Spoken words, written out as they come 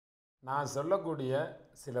நான் சொல்லக்கூடிய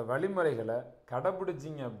சில வழிமுறைகளை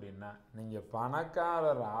கடைப்பிடிச்சிங்க அப்படின்னா நீங்கள்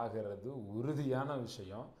பணக்காரர் ஆகிறது உறுதியான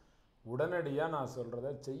விஷயம். உடனடியாக நான்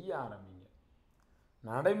சொல்கிறத செய்ய ஆரம்பிங்க.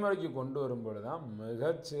 நடைமுறைக்கு கொண்டு வரும்பொழுது தான்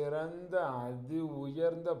மிகச்சிறந்த அதி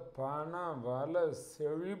உயர்ந்த பண வள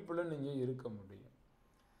செழிப்பில் நீங்கள் இருக்க முடியும்.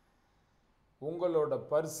 உங்களோட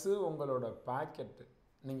பர்ஸு, உங்களோட பாக்கெட்டு,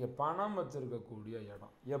 நீங்கள் பணம் வச்சுருக்கக்கூடிய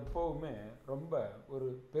இடம் எப்போவுமே ரொம்ப ஒரு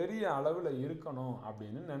பெரிய அளவில் இருக்கணும்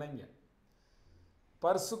அப்படின்னு நினைங்க.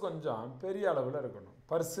 பர்ஸு கொஞ்சம் பெரிய அளவில் இருக்கணும்.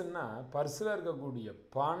 பர்ஸுன்னா பர்ஸில் இருக்கக்கூடிய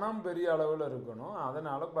பணம் பெரிய அளவில் இருக்கணும்.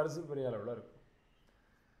 அதனால் பர்ஸு பெரிய அளவில் இருக்கும்.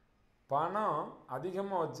 பணம்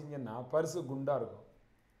அதிகமாக வச்சிங்கன்னா பர்ஸு குண்டாக இருக்கும்.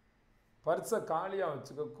 பர்ஸை காலியாக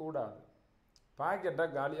வச்சுக்க கூடாது. பாக்கெட்டை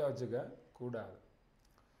காலியாக வச்சுக்க கூடாது.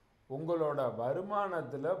 உங்களோட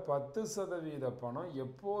வருமானத்தில் 10% பணம்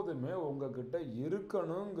எப்போதுமே உங்ககிட்ட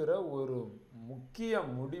இருக்கணுங்கிற ஒரு முக்கிய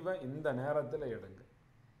முடிவை இந்த நேரத்தில் எடுங்க.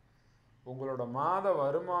 உங்களோட மாத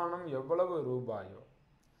வருமானம் எவ்வளவு ரூபாயோ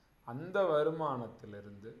அந்த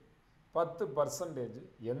வருமானத்திலிருந்து 10%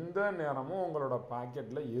 எந்த நேரமும் உங்களோட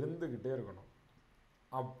பாக்கெட்டில் இருந்துக்கிட்டே இருக்கணும்.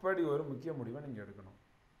 அப்படி ஒரு முக்கிய முடிவை நீங்கள் எடுக்கணும்.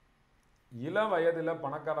 இள வயதில்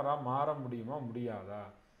பணக்காரராக மாற முடியுமா? முடியாதா?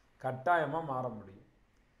 கட்டாயமாக மாற முடியும்.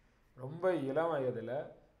 ரொம்ப இளம் வயதில்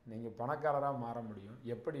நீங்கள் பணக்காரராக மாற முடியும்.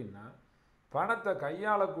 எப்படின்னா, பணத்தை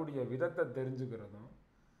கையாளக்கூடிய விதத்தை தெரிஞ்சுக்கிறதும்,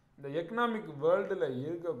 இந்த எக்கனாமிக் வேர்ல்டில்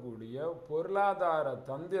இருக்கக்கூடிய பொருளாதார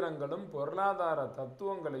தந்திரங்களும் பொருளாதார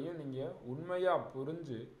தத்துவங்களையும் நீங்கள் உண்மையாக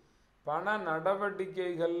புரிஞ்சு பண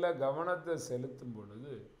நடவடிக்கைகளில் கவனத்தை செலுத்தும்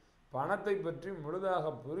பொழுது, பணத்தை பற்றி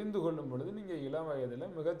முழுதாக புரிந்து கொள்ளும் பொழுது நீங்கள் இளம்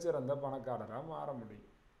வயதில் மிகச்சிறந்த பணக்காரராக மாற முடியும்.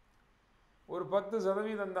 ஒரு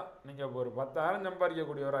 10% தான். நீங்கள் ஒரு 10,000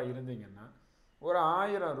 சம்பாதிக்கக்கூடியவராக இருந்தீங்கன்னா ஒரு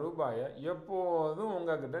 1000 ரூபாயை எப்போதும்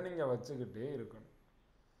உங்ககிட்ட நீங்கள் வச்சுக்கிட்டே இருக்கணும்.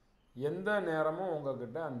 எந்த நேரமும்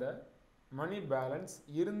உங்ககிட்ட அந்த மணி பேலன்ஸ்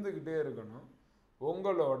இருந்துக்கிட்டே இருக்கணும்.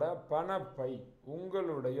 உங்களோட பணப்பை,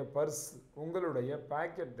 உங்களுடைய பர்ஸ், உங்களுடைய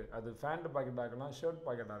பாக்கெட்டு, அது பேண்ட் பாக்கெட்டாக இருக்கலாம், ஷர்ட்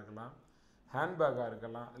பாக்கெட்டாக இருக்கலாம், ஹேண்ட்பேக்காக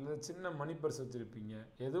இருக்கலாம், இல்லை சின்ன மணி பர்ஸ் வச்சுருப்பீங்க,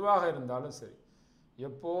 எதுவாக இருந்தாலும் சரி,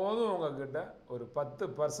 எப்போதும் உங்ககிட்ட ஒரு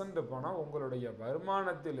 10% பணம் உங்களுடைய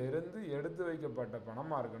வருமானத்திலிருந்து எடுத்து வைக்கப்பட்ட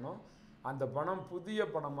பணமாக இருக்கணும். அந்த பணம் புதிய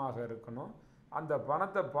பணமாக இருக்கணும். அந்த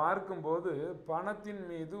பணத்தை பார்க்கும்போது பணத்தின்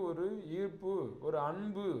மீது ஒரு ஈர்ப்பு, ஒரு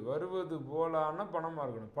அன்பு வருவது போலான பணமாக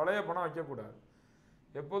இருக்கணும். பழைய பணம் வைக்கக்கூடாது.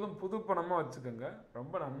 எப்போதும் புது பணமாக வச்சுக்கோங்க,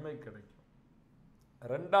 ரொம்ப நன்மை கிடைக்கும்.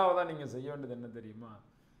 ரெண்டாவதாக நீங்கள் செய்ய வேண்டியது என்ன தெரியுமா?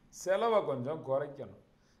 செலவை கொஞ்சம் குறைக்கணும்.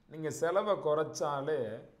 நீங்கள் செலவை குறைச்சாலே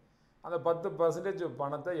அந்த 10%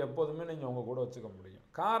 பணத்தை எப்போதுமே நீங்கள் உங்கள் கூட வச்சுக்க முடியும்.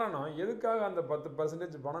 காரணம், எதுக்காக அந்த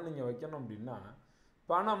 10% பணம் நீங்கள் வைக்கணும் அப்படின்னா,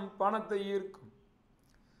 பணத்தை ஈர்க்கும்.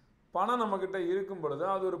 பணம் நம்மக்கிட்ட இருக்கும் பொழுது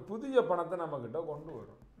அது ஒரு புதிய பணத்தை நம்மக்கிட்ட கொண்டு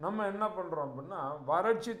வரும். நம்ம என்ன பண்ணுறோம் அப்படின்னா,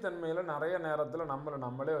 வறட்சி தன்மையில் நிறைய நேரத்தில்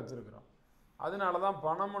நம்மளே வச்சுருக்கிறோம். அதனால தான்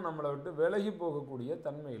பணமும் நம்மளை விட்டு விலகி போகக்கூடிய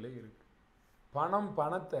தன்மையில் இருக்குது.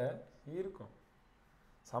 பணத்தை ஈர்க்கும்.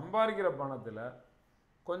 சம்பாதிக்கிற பணத்தில்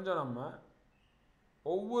கொஞ்சம் நம்ம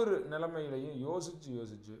ஒவ்வொரு நிலைமையிலையும்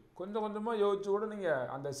யோசித்து கொஞ்சம் கொஞ்சமாக யோசித்து கூட நீங்கள்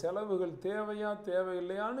அந்த செலவுகள் தேவையா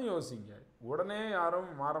தேவையில்லையான்னு யோசிங்க. உடனே யாரும்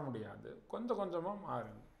மாற முடியாது. கொஞ்சம் கொஞ்சமாக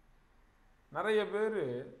மாறுங்க. நிறைய பேர்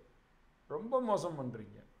ரொம்ப மோசம்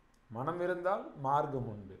பண்ணுறீங்க. மனம் இருந்தால் மார்க்கம்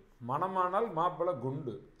உண்டு, மனமானால் மாப்பிள்ளை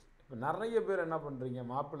குண்டு. இப்போ நிறைய பேர் என்ன பண்ணுறீங்க?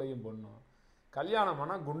 மாப்பிள்ளையும் பொண்ணும் கல்யாணம்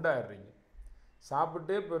ஆனால் குண்டாயிடுறீங்க,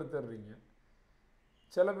 சாப்பிட்டே பெருத்துடுறீங்க.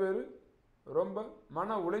 சில பேர் ரொம்ப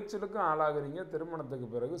மன உளைச்சலுக்கும் ஆளாகிறீங்க. திருமணத்துக்கு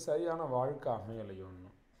பிறகு சரியான வாழ்க்கை அமையலையும்.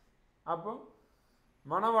 அப்போ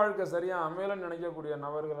மன வாழ்க்கை சரியாக அமையலைன்னு நினைக்கக்கூடிய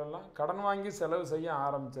நபர்களெல்லாம் கடன் வாங்கி செலவு செய்ய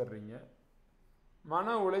ஆரம்பிச்சிடுறீங்க.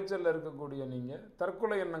 மன உளைச்சலில் இருக்கக்கூடிய நீங்கள்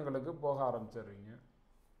தற்கொலை எண்ணங்களுக்கு போக ஆரம்பிச்சிடுறீங்க.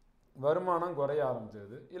 வருமானம் குறைய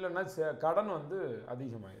ஆரம்பிச்சிடுது, இல்லைன்னா கடன்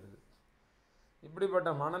அதிகமாகிடுது. இப்படிப்பட்ட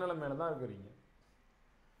மனநிலைமையில தான் இருக்கிறீங்க.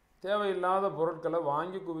 தேவையில்லாத பொருட்களை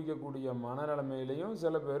வாங்கி குவிக்கக்கூடிய மனநிலைமையிலையும்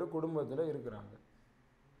சில பேர் குடும்பத்தில் இருக்கிறாங்க.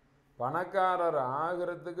 பணக்காரர்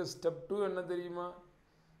ஆகிறதுக்கு ஸ்டெப் 2 என்ன தெரியுமா?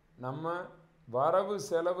 நம்ம வரவு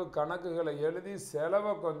செலவு கணக்குகளை எழுதி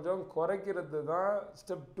செலவை கொஞ்சம் குறைக்கிறது தான்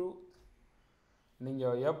ஸ்டெப் 2.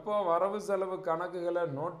 நீங்கள் எப்போ வரவு செலவு கணக்குகளை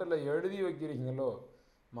நோட்டில் எழுதி வைக்கிறீங்களோ,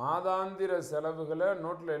 மாதாந்திர செலவுகளை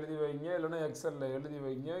நோட்டில் எழுதி வைங்க, இல்லைன்னா எக்ஸலில் எழுதி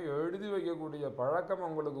வைங்க. எழுதி வைக்கக்கூடிய பழக்கம்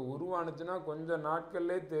உங்களுக்கு உருவானுச்சுன்னா கொஞ்சம்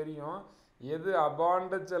நாட்கள்லே தெரியும் எது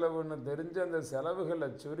அபாண்ட செலவுன்னு. தெரிஞ்ச அந்த செலவுகளை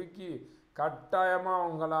சுருக்கி கட்டாயமாக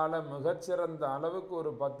உங்களால் மிகச்சிறந்த அளவுக்கு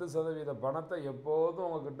ஒரு 10% பணத்தை எப்போதும்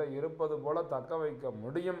உங்ககிட்ட இருப்பது போல் தக்க வைக்க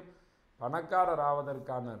முடியும். பணக்காரர்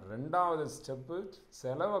ஆவதற்கான 2வது ஸ்டெப்பு,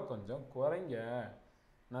 செலவை கொஞ்சம் குறைங்க,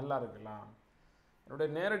 நல்லா இருக்கலாம். என்னுடைய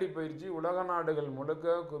நேரடி பயிற்சி உலக நாடுகள்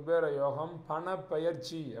முழுக்க குபேர யோகம் பண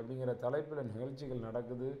பயிற்சி அப்படிங்கிற தலைப்பில் நிகழ்ச்சிகள்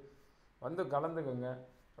நடக்குது. வந்து கலந்துக்கங்க.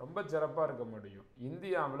 ரொம்ப சிறப்பாக இருக்க முடியும்.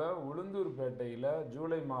 இந்தியாவில் உளுந்தூர்பேட்டையில்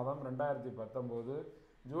ஜூலை மாதம் 2019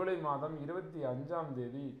 ஜூலை மாதம் 25ஆம்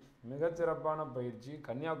தேதி மிகச்சிறப்பான பயிற்சி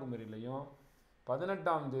கன்னியாகுமரியிலையும்,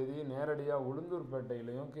 18ஆம் தேதி நேரடியாக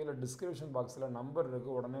உளுந்தூர்பேட்டையிலையும். கீழே டிஸ்கிரிப்ஷன் பாக்ஸில் நம்பர்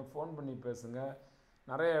இருக்குது, உடனே ஃபோன் பண்ணி பேசுங்க.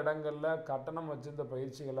 நிறைய இடங்களில் கட்டணம் வச்சு இந்த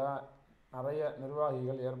பயிற்சிகளை நிறைய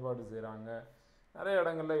நிர்வாகிகள் ஏற்பாடு செய்கிறாங்க. நிறைய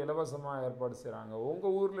இடங்களில் இலவசமாக ஏற்பாடு செய்கிறாங்க.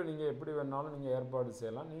 உங்கள் ஊரில் நீங்கள் எப்படி வேணாலும் நீங்கள் ஏற்பாடு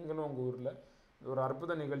செய்யலாம். நீங்களும் உங்கள் ஊரில் ஒரு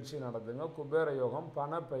அற்புத நிகழ்ச்சி நடத்துங்க. குபேர யோகம்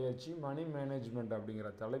பண பயிற்சி, மணி மேனேஜ்மெண்ட் அப்படிங்கிற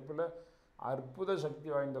தலைப்பில் அற்புத சக்தி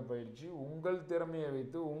வாய்ந்த பயிற்சி. உங்கள் திறமையை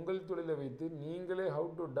வைத்து, உங்கள் தொழிலை வைத்து நீங்களே ஹவு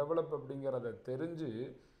டு டெவலப் அப்படிங்கிறத தெரிஞ்சு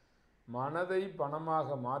மனதை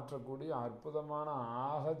பணமாக மாற்றக்கூடிய அற்புதமான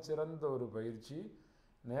ஆகச்சிறந்த ஒரு பயிற்சி.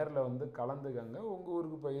 நேரில் வந்து கலந்துக்கங்க. உங்கள்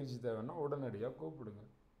ஊருக்கு பயிற்சி தேவைன்னா உடனடியாக கூப்பிடுங்க.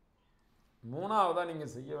 மூணாவதாக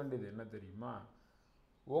நீங்கள் செய்ய வேண்டியது என்ன தெரியுமா?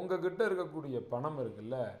 உங்ககிட்ட இருக்கக்கூடிய பணம்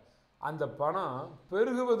இருக்குல்ல, அந்த பணம்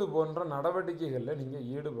பெருகுவது போன்ற நடவடிக்கைகளில் நீங்கள்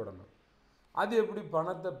ஈடுபடணும். அது எப்படி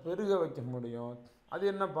பணத்தை பெருக வைக்க முடியும்? அது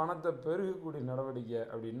என்ன பணத்தை பெருகக்கூடிய நடவடிக்கை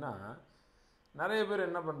அப்படின்னா, நிறைய பேர்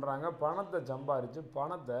என்ன பண்ணுறாங்க, பணத்தை சம்பாரித்து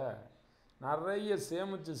பணத்தை நிறைய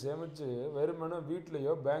சேமித்து வெறுமனே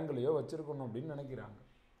வீட்லேயோ பேங்க்லேயோ வச்சுருக்கணும் அப்படின்னு நினைக்கிறாங்க.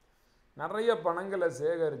 நிறைய பணங்களை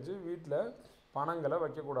சேகரித்து வீட்டில் பணங்களை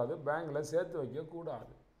வைக்கக்கூடாது, பேங்கில் சேர்த்து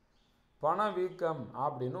வைக்கக்கூடாது. பணவீக்கம்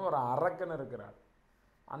அப்படின்னு ஒரு அரக்கன் இருக்கிறார்.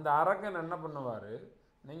 அந்த அரக்கன் என்ன பண்ணுவார்,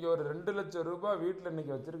 நீங்கள் ஒரு 2 லட்சம் ரூபாய் வீட்டில்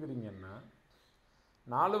இன்றைக்கி வச்சுருக்கிறீங்கன்னா,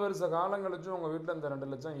 4 வருஷ காலம் கழிச்சு உங்கள் வீட்டில் அந்த 2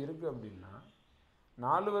 லட்சம் இருக்குது அப்படின்னா,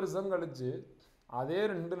 4 வருஷம் கழித்து அதே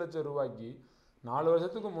 2 லட்சம் ரூபாய்க்கு 4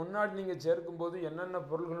 வருஷத்துக்கு முன்னாடி நீங்கள் சேர்க்கும்போது என்னென்ன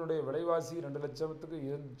பொருள்களுடைய விலைவாசி 2 லட்சத்துக்கு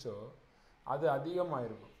இருந்துச்சோ அது அதிகமாக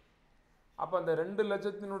இருக்கும். அப்போ அந்த 2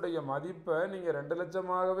 லட்சத்தினுடைய மதிப்பை நீங்கள் 2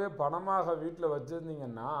 லட்சமாகவே பணமாக வீட்டில்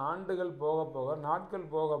வச்சுருந்தீங்கன்னா, ஆண்டுகள் போக போக, நாட்கள்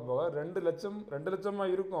போக போக 2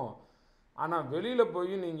 லட்சமாக இருக்கும். ஆனால் வெளியில்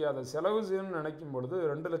போய் நீங்கள் அதை செலவு செய்யணும்னு நினைக்கும் பொழுது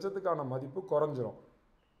 2 லட்சத்துக்கான மதிப்பு குறைஞ்சிரும்.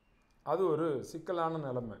 அது ஒரு சிக்கலான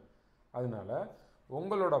நிலைமை. அதனால்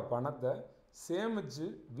உங்களோட பணத்தை சேமித்து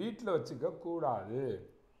வீட்டில் வச்சுக்க கூடாது.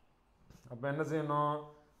 அப்போ என்ன செய்யணும்?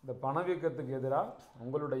 இந்த பணவீக்கத்துக்கு எதிராக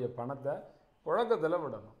உங்களுடைய பணத்தை புழக்கத்தில்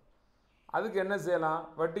விடணும். அதுக்கு என்ன செய்யலாம்?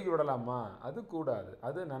 வட்டிக்கு விடலாமா? அது கூடாது.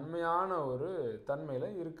 அது நன்மையான ஒரு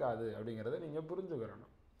தன்மையில் இருக்காது அப்படிங்கிறத நீங்கள்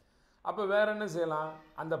புரிஞ்சுக்கிறணும். அப்போ வேறு என்ன செய்யலாம்?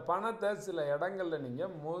 அந்த பணத்தை சில இடங்களில்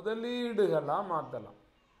நீங்கள் முதலீடுகளாக மாற்றலாம்.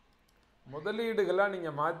 முதலீடுகளாக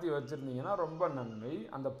நீங்கள் மாற்றி வச்சுருந்தீங்கன்னா ரொம்ப நன்மை.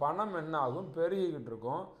 அந்த பணம் என்ன ஆகும்? பெருகிக்கிட்டு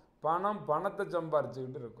இருக்கும். பணத்தை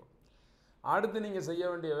சம்பாரிச்சுக்கிட்டு இருக்கும். அடுத்து நீங்கள் செய்ய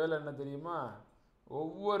வேண்டிய வேலை என்ன தெரியுமா?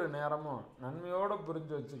 ஒவ்வொரு நேரமும் நன்மையோடு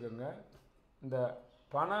புரிஞ்சு வச்சுக்கோங்க. இந்த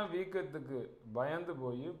பண வீக்கத்துக்கு பயந்து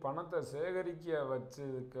போய் பணத்தை சேகரிக்க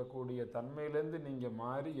வச்சுக்கக்கூடிய தன்மையிலேருந்து நீங்கள்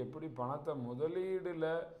மாறி எப்படி பணத்தை முதலீடில்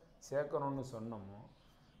சேர்க்கணும்னு சொன்னோமோ,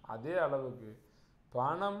 அதே அளவுக்கு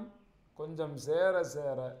பணம் கொஞ்சம் சேர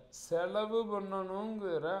சேர செலவு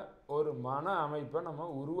பண்ணணுங்கிற ஒரு மன அமைப்பை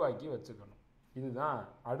நம்ம உருவாக்கி வச்சுக்கணும். இதுதான்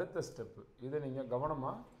அடுத்த ஸ்டெப்பு. இதை நீங்கள்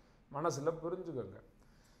கவனமாக மனசில் புரிஞ்சுக்கோங்க.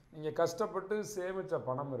 நீங்கள் கஷ்டப்பட்டு சேமித்த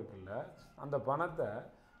பணம் இருக்குல்ல, அந்த பணத்தை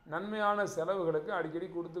நன்மையான செலவுகளுக்கு அடிக்கடி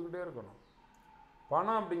கொடுத்துக்கிட்டே இருக்கணும்.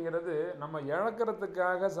 பணம் அப்படிங்கிறது நம்ம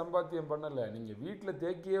இழக்கிறதுக்காக சம்பாத்தியம் பண்ணலை. நீங்கள் வீட்டில்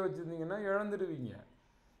தேக்கியே வச்சுருந்தீங்கன்னா இழந்துடுவீங்க.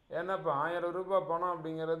 ஏன்னா இப்போ 1000 ரூபாய் பணம்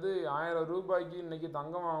அப்படிங்கிறது 1000 ரூபாய்க்கு இன்றைக்கி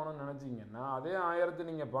தங்கம் வாங்கணும்னு நினச்சிங்கன்னா, அதே 1000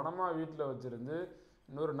 நீங்கள் பணமாக வீட்டில் வச்சுருந்து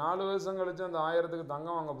இன்னொரு 4 வருஷம் கழித்து அந்த 1000க்கு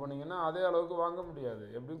தங்கம் வாங்க போனீங்கன்னா அதே அளவுக்கு வாங்க முடியாது.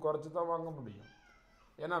 எப்படியும் குறைச்சி தான் வாங்க முடியும்.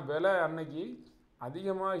 ஏன்னா விலை அன்னைக்கு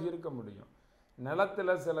அதிகமாக இருக்க முடியும்.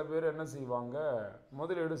 நிலத்தில் சில பேர் என்ன செய்வாங்க?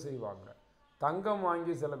 முதலீடு செய்வாங்க. தங்கம்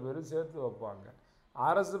வாங்கி சில பேர் சேர்த்து வைப்பாங்க.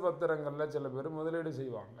 அரசு பத்திரங்களில் சில பேர் முதலீடு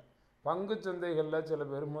செய்வாங்க. பங்கு சந்தைகளில் சில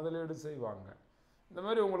பேர் முதலீடு செய்வாங்க. இந்த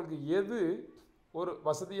மாதிரி உங்களுக்கு எது ஒரு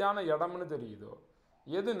வசதியான இடம்னு தெரியுதோ,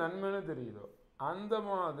 எது நன்மைன்னு தெரியுதோ, அந்த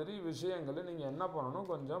மாதிரி விஷயங்களை நீங்கள் என்ன பண்ணணும்?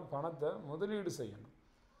 கொஞ்சம் பணத்தை முதலீடு செய்யணும்.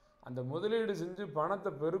 அந்த முதலீடு செஞ்சு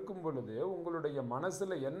பணத்தை பெருக்கும் பொழுது உங்களுடைய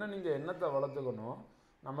மனசில் நீங்கள் எண்ணத்தை வளர்த்துக்கணும்?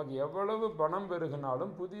 நமக்கு எவ்வளவு பணம்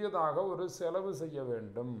பெருகினாலும் புதியதாக ஒரு செலவு செய்ய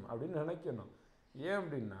வேண்டும் அப்படின்னு நினைக்கணும். ஏன்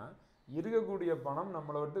அப்படின்னா, இருக்கக்கூடிய பணம்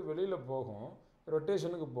நம்மளை விட்டு வெளியில் போகும்,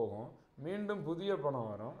 ரொட்டேஷனுக்கு போகும், மீண்டும் புதிய பணம்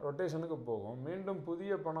வரும், ரொட்டேஷனுக்கு போகும், மீண்டும்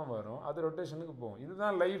புதிய பணம் வரும், அது ரொட்டேஷனுக்கு போகும்.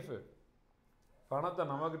 இதுதான் லைஃபு. பணத்தை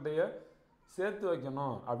நம்மக்கிட்டேயே சேர்த்து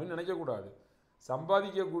வைக்கணும் அப்படின்னு நினைக்கக்கூடாது.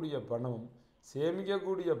 சம்பாதிக்கக்கூடிய பணமும்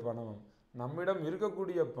சேமிக்கக்கூடிய பணமும் நம்மிடம்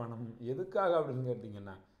இருக்கக்கூடிய பணம் எதுக்காக அப்படின்னு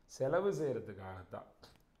கேட்டிங்கன்னா, செலவு செய்கிறதுக்காகத்தான்.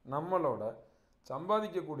 நம்மளோட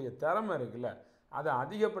சம்பாதிக்கக்கூடிய திறமை இருக்குல்ல, அதை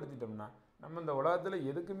அதிகப்படுத்திட்டோம்னா நம்ம இந்த உலகத்தில்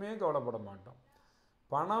எதுக்குமே கவலைப்பட மாட்டோம்.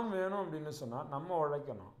 பணம் வேணும் அப்படின்னு சொன்னால் நம்ம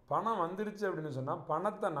உழைக்கணும். பணம் வந்துருச்சு அப்படின்னு சொன்னால்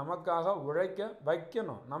பணத்தை நமக்காக உழைக்க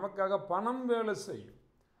வைக்கணும். நமக்காக பணம் வேலை செய்யும்.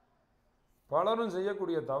 பலரும்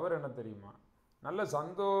செய்யக்கூடிய தவறு என்ன தெரியுமா? நல்ல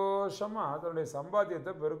சந்தோஷமாக அதனுடைய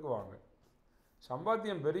சம்பாத்தியத்தை பெருக்குவாங்க.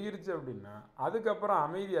 சம்பாத்தியம் பெருகிருச்சு அப்படின்னா அதுக்கப்புறம்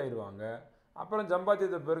அமைதியாயிடுவாங்க. அப்புறம்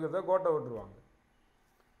சம்பாத்தியத்தை பெருக்கிறத கோட்டை விட்டுருவாங்க.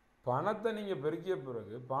 பணத்தை நீங்கள் பெருக்கிய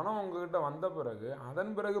பிறகு, பணம் உங்ககிட்ட வந்த பிறகு,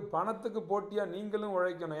 அதன் பிறகு பணத்துக்கு போட்டியாக நீங்களும்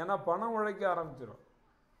உழைக்கணும். ஏன்னா பணம் உழைக்க ஆரம்பிச்சிடும்.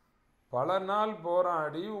 பல நாள்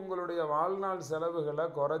போராடி உங்களுடைய வாழ்நாள் செலவுகளை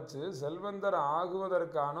குறைச்சி செல்வந்தர்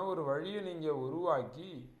ஆகுவதற்கான ஒரு வழியை நீங்கள்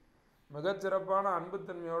உருவாக்கி மிகச்சிறப்பான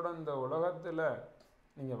அன்புத்தன்மையோடு இந்த உலகத்தில்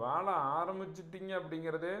நீங்கள் வாழ ஆரம்பிச்சிட்டிங்க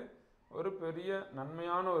அப்படிங்கிறதே ஒரு பெரிய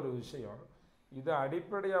நன்மையான ஒரு விஷயம். இதை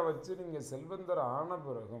அடிப்படையாக வச்சு நீங்கள் செல்வந்தர் ஆன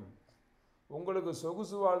பிறகும் உங்களுக்கு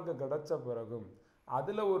சொகுசு வாழ்க்கை கிடைச்ச பிறகும்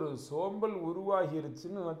அதில் ஒரு சோம்பல்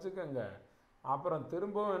உருவாகிருச்சுன்னு வச்சுக்கோங்க, அப்புறம்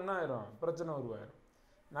திரும்பவும் என்ன ஆயிரும்? பிரச்சனை உருவாயிரும்.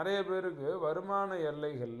 நிறைய பேருக்கு வருமான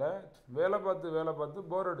எல்லைகளில் வேலை பார்த்து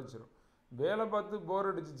போர் அடிச்சிடும். வேலை பார்த்து போர்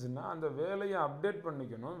அடிச்சிச்சுன்னா அந்த வேலையை அப்டேட்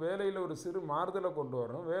பண்ணிக்கணும், வேலையில் ஒரு சிறு மாறுதலை கொண்டு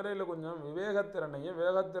வரணும், வேலையில் கொஞ்சம்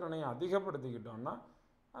வேகத்திறனையும் அதிகப்படுத்திக்கிட்டோம்னா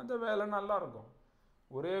அந்த வேலை நல்லாயிருக்கும்.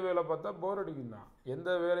 ஒரே வேலை பார்த்தா போர் அடிக்கும் தான். எந்த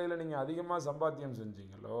வேலையில் நீங்கள் அதிகமாக சம்பாத்தியம்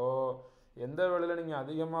செஞ்சீங்களோ, எந்த வேலையில் நீங்கள்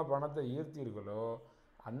அதிகமாக பணத்தை ஈர்த்தீர்களோ,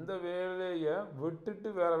 அந்த வேலையை விட்டுட்டு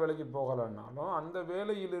வேறு வேலைக்கு போகலைன்னாலும் அந்த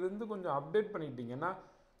வேலையிலிருந்து கொஞ்சம் அப்டேட் பண்ணிக்கிட்டிங்கன்னா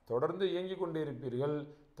தொடர்ந்து இயங்கி கொண்டே இருப்பீர்கள்.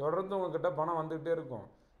 தொடர்ந்து உங்கள்கிட்ட பணம் வந்துக்கிட்டே இருக்கும்.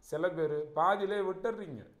 சில பேர் பாதியிலே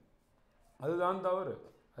விட்டுடுறீங்க, அதுதான் தவறு.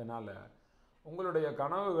 அதனால் உங்களுடைய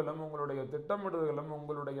கனவுகளும் உங்களுடைய திட்டமிடுதல்களும்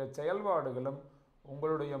உங்களுடைய செயல்பாடுகளும்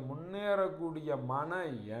உங்களுடைய முன்னேறக்கூடிய மன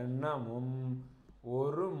எண்ணமும்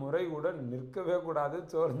ஒரு முறை கூட நிற்கவே கூடாது,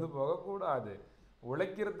 சோர்ந்து போகக்கூடாது.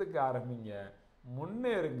 உழைக்கிறதுக்கு ஆரம்பிங்க,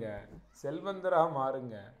 முன்னேறுங்க, செல்வந்தராக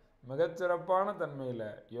மாறுங்க, மிகச்சிறப்பான தன்மையில்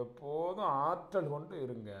எப்போதும் ஆற்றல் கொண்டு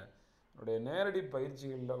இருங்க. என்னுடைய நேரடி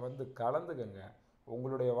பயிற்சிகளில் வந்து கலந்துக்கங்க.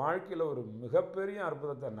 உங்களுடைய வாழ்க்கையில் ஒரு மிகப்பெரிய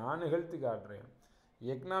அற்புதத்தை நான் நிகழ்த்தி காட்டுறேன்.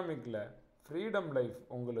 எக்கனாமிக்கில் ஃப்ரீடம் லைஃப்,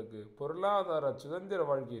 உங்களுக்கு பொருளாதார சுதந்திர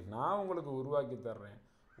வாழ்க்கையை நான் உங்களுக்கு உருவாக்கி தர்றேன்.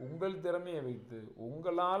 உங்கள் திறமையை வைத்து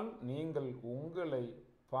உங்களால் நீங்கள் உங்களை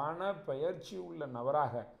பண பயிற்சி உள்ள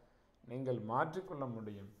நபராக நீங்கள் மாற்றிக்கொள்ள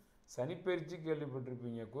முடியும். சனிப்பயிற்சி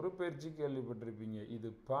கேள்விப்பட்டிருப்பீங்க, குரு பயிற்சி கேள்விப்பட்டிருப்பீங்க.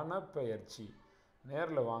 இது பண பயிற்சி.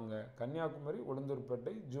 நேரில் வாங்க. கன்னியாகுமரி,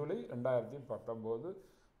 உளுந்தூர்பேட்டை, ஜூலை 2019.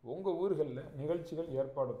 உங்கள் ஊர்களில் நிகழ்ச்சிகள்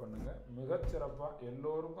ஏற்பாடு பண்ணுங்கள். மிகச்சிறப்பாக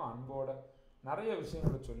எல்லோருக்கும் அன்போட நிறைய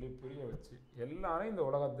விஷயங்களை சொல்லி புரிய வச்சு எல்லாரும் இந்த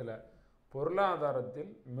உலகத்தில்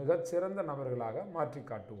பொருளாதாரத்தில் மிகச்சிறந்த நபர்களாக மாற்றி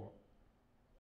காட்டுவோம்.